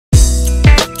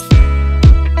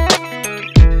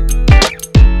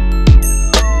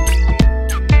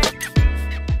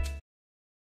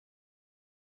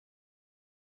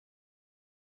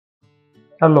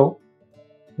Hello,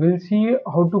 we'll see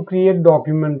how to create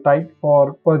document type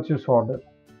for purchase order.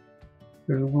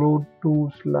 We'll go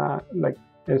to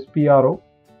SPRO.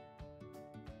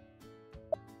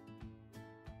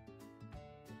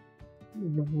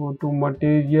 We'll go to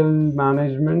material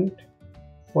management,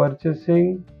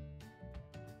 purchasing,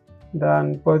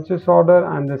 then purchase order,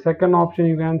 and the second option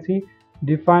you can see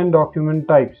define document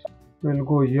types. We'll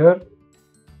go here.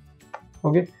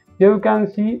 Okay, here you can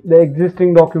see the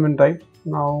existing document types.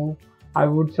 Now I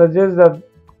would suggest that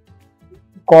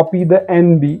copy the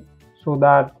NB so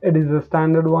that it is a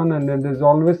standard one, and it is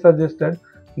always suggested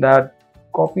that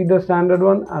copy the standard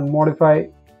one and modify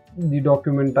the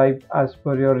document type as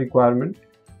per your requirement.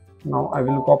 Now I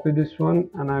will copy this one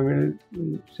and I will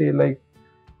say like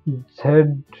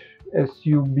ZSUB.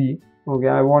 Okay,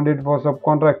 I want it for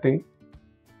subcontracting,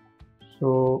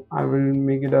 so I will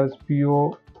make it as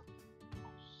PO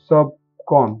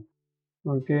subcon.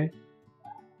 Okay,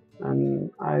 and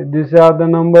these are the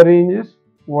number ranges.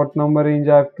 What number range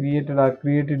I've created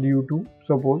U2,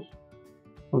 suppose.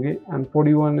 Okay, and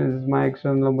 41 is my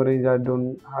external number range. I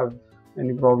don't have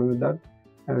any problem with that.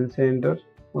 I will say enter.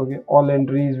 Okay, all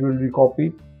entries will be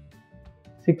copied.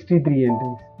 63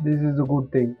 entries. This is a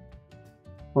good thing.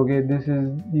 Okay, this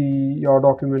is your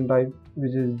document type,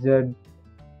 which is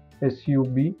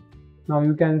ZSUB. Now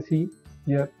you can see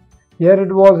here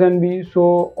it was NB,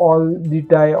 so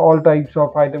all types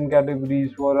of item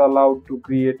categories were allowed to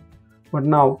create. But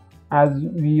now, as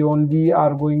we only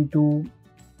are going to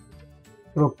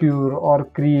procure or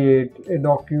create a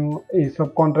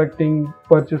subcontracting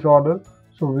purchase order,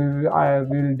 so I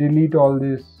will delete all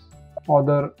these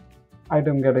other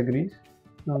item categories.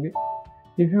 Okay,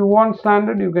 if you want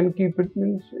standard, you can keep it.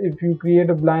 Means if you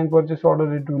create a blank purchase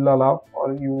order, it will allow,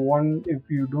 or if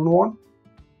you don't want,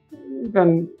 you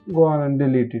can go on and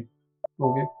delete it.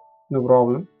 Okay, no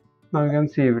problem. Now you can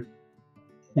save it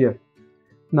here.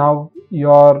 Now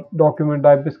your document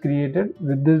type is created.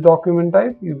 With this document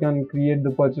type, you can create the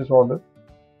purchase order.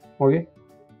 Okay,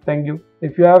 thank you.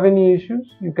 If you have any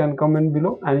issues, you can comment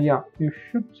below, and yeah, you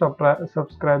should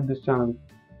subscribe this channel.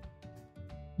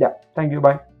 Yeah, thank you.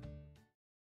 Bye.